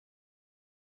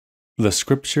The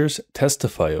scriptures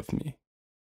testify of me.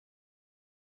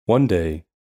 One day,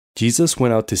 Jesus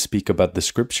went out to speak about the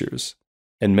scriptures,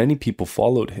 and many people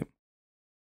followed him.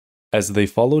 As they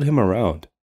followed him around,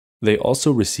 they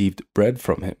also received bread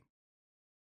from him.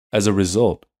 As a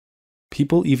result,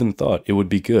 people even thought it would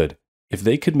be good if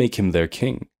they could make him their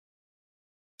king.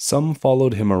 Some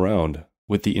followed him around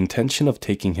with the intention of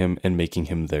taking him and making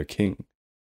him their king.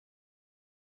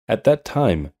 At that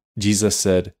time, Jesus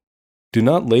said, "Do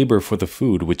not labor for the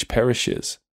food which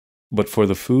perishes, but for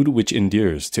the food which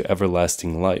endures to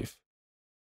everlasting life."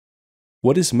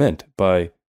 What is meant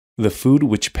by the food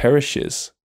which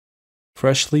perishes?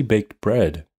 Freshly baked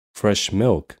bread, fresh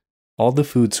milk, all the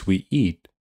foods we eat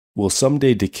will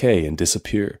someday decay and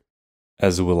disappear,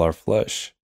 as will our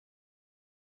flesh.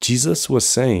 Jesus was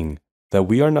saying that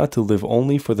we are not to live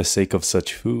only for the sake of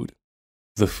such food,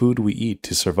 the food we eat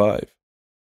to survive.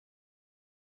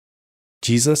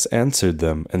 Jesus answered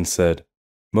them and said,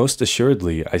 "Most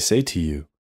assuredly, I say to you,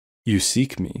 you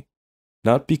seek me,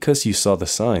 not because you saw the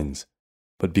signs,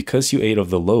 but because you ate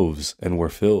of the loaves and were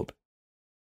filled.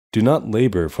 Do not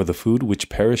labor for the food which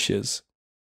perishes,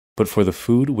 but for the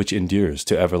food which endures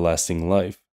to everlasting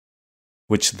life,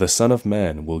 which the Son of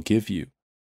Man will give you,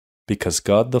 because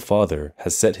God the Father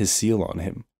has set his seal on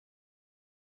him.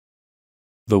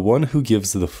 The one who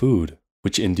gives the food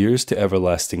which endures to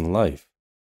everlasting life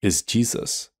is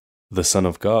Jesus, the Son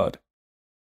of God,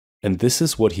 and this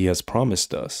is what he has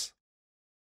promised us."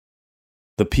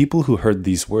 The people who heard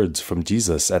these words from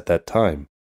Jesus at that time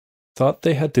thought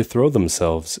they had to throw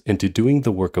themselves into doing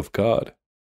the work of God.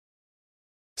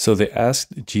 So they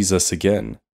asked Jesus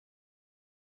again.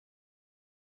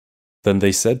 Then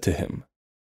they said to him,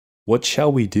 "What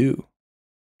shall we do,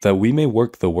 that we may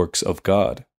work the works of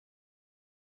God?"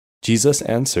 Jesus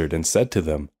answered and said to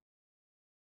them,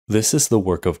 "This is the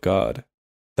work of God,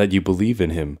 that you believe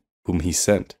in him whom he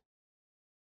sent."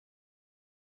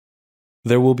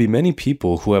 There will be many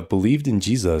people who have believed in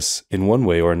Jesus in one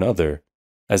way or another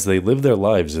as they live their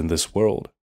lives in this world.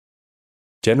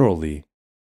 Generally,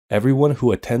 everyone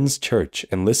who attends church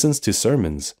and listens to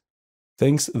sermons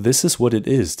thinks this is what it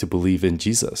is to believe in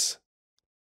Jesus.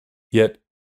 Yet,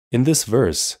 in this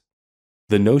verse,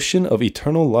 the notion of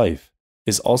eternal life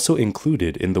is also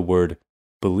included in the word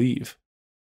believe.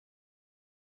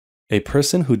 A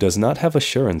person who does not have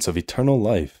assurance of eternal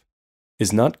life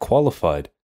is not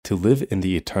qualified to live in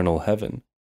the eternal heaven.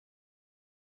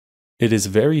 It is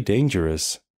very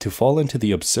dangerous to fall into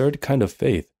the absurd kind of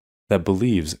faith that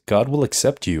believes God will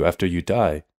accept you after you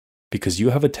die because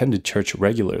you have attended church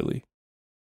regularly.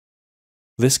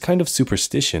 This kind of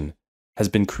superstition has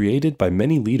been created by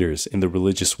many leaders in the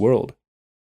religious world.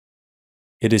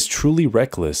 It is truly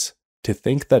reckless to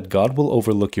think that God will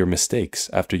overlook your mistakes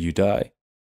after you die,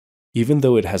 even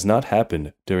though it has not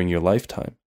happened during your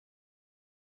lifetime.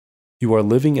 You are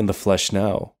living in the flesh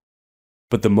now,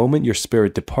 but the moment your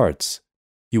spirit departs,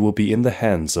 you will be in the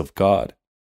hands of God.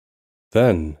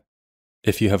 Then,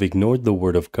 if you have ignored the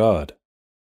word of God,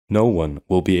 no one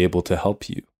will be able to help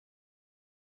you.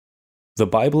 The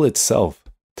Bible itself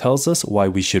tells us why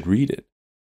we should read it.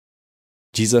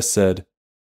 Jesus said,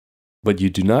 "But you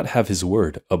do not have his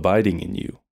word abiding in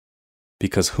you,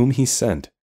 because whom he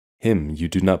sent, him you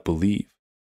do not believe.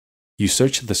 You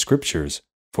search the scriptures,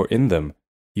 for in them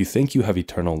you think you have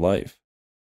eternal life,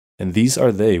 and these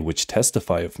are they which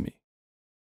testify of me.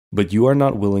 But you are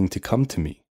not willing to come to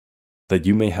me, that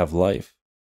you may have life."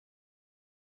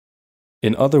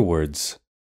 In other words,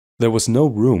 there was no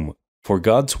room for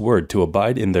God's word to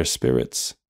abide in their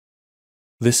spirits.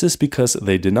 This is because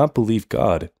they did not believe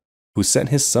God, who sent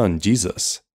his Son,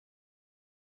 Jesus.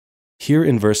 Here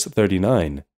in verse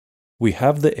 39, we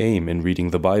have the aim in reading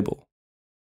the Bible.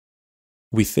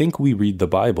 We think we read the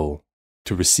Bible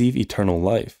to receive eternal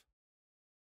life,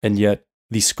 and yet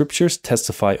the scriptures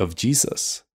testify of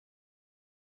Jesus.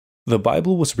 The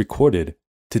Bible was recorded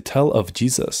to tell of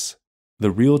Jesus, the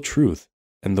real truth,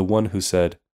 and the one who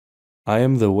said, "I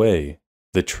am the way,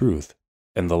 the truth,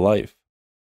 and the life."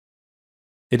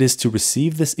 It is to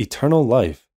receive this eternal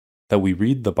life that we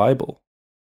read the Bible.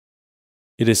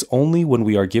 It is only when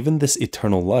we are given this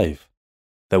eternal life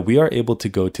that we are able to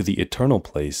go to the eternal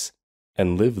place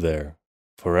and live there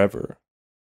forever.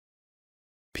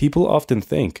 People often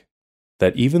think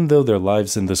that even though their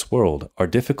lives in this world are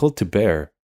difficult to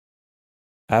bear,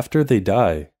 after they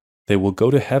die, they will go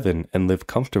to heaven and live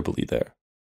comfortably there.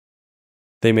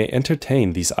 They may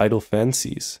entertain these idle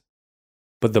fancies,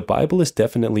 but the Bible is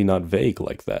definitely not vague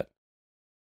like that.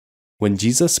 When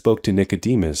Jesus spoke to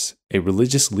Nicodemus, a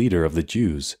religious leader of the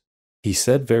Jews, he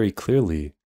said very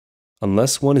clearly,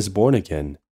 "Unless one is born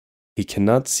again, he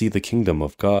cannot see the kingdom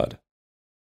of God."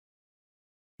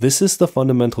 This is the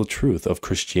fundamental truth of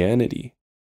Christianity,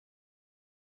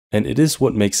 and it is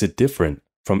what makes it different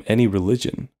from any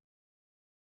religion.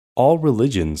 All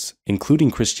religions, including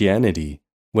Christianity,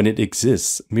 when it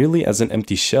exists merely as an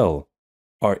empty shell,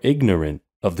 are ignorant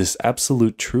of this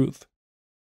absolute truth.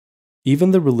 Even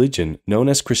the religion known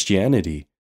as Christianity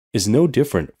is no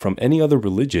different from any other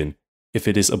religion if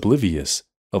it is oblivious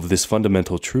of this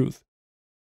fundamental truth.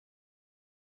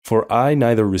 For I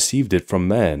neither received it from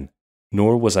man,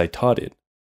 nor was I taught it,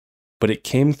 but it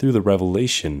came through the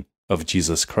revelation of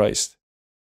Jesus Christ.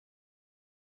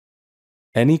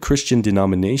 Any Christian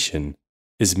denomination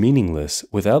is meaningless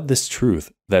without this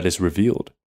truth that is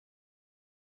revealed.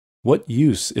 What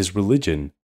use is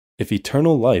religion if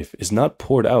eternal life is not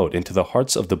poured out into the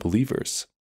hearts of the believers?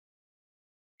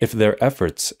 If their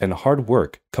efforts and hard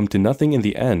work come to nothing in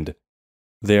the end,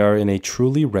 they are in a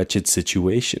truly wretched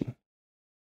situation.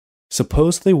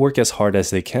 Suppose they work as hard as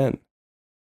they can,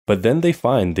 but then they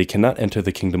find they cannot enter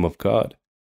the kingdom of God.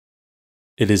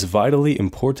 It is vitally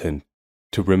important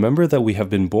to remember that we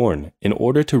have been born in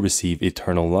order to receive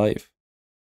eternal life.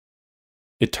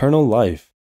 Eternal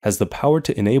life has the power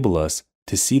to enable us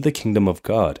to see the kingdom of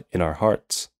God in our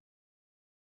hearts.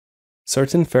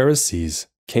 Certain Pharisees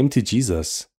came to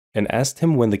Jesus and asked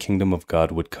him when the kingdom of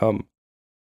God would come.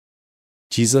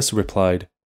 Jesus replied,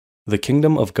 "The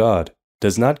kingdom of God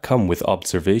does not come with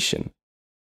observation,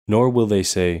 nor will they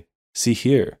say, 'See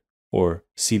here,' or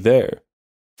 'See there,'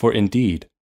 for indeed,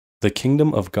 the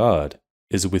kingdom of God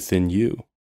is within you."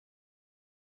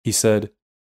 He said,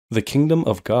 "The kingdom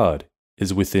of God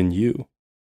is within you."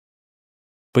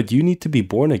 But you need to be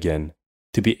born again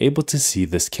to be able to see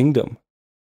this kingdom.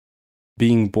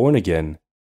 Being born again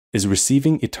is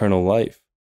receiving eternal life,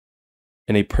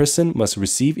 and a person must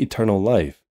receive eternal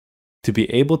life to be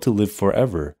able to live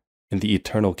forever in the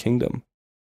eternal kingdom.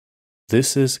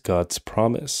 This is God's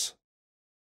promise.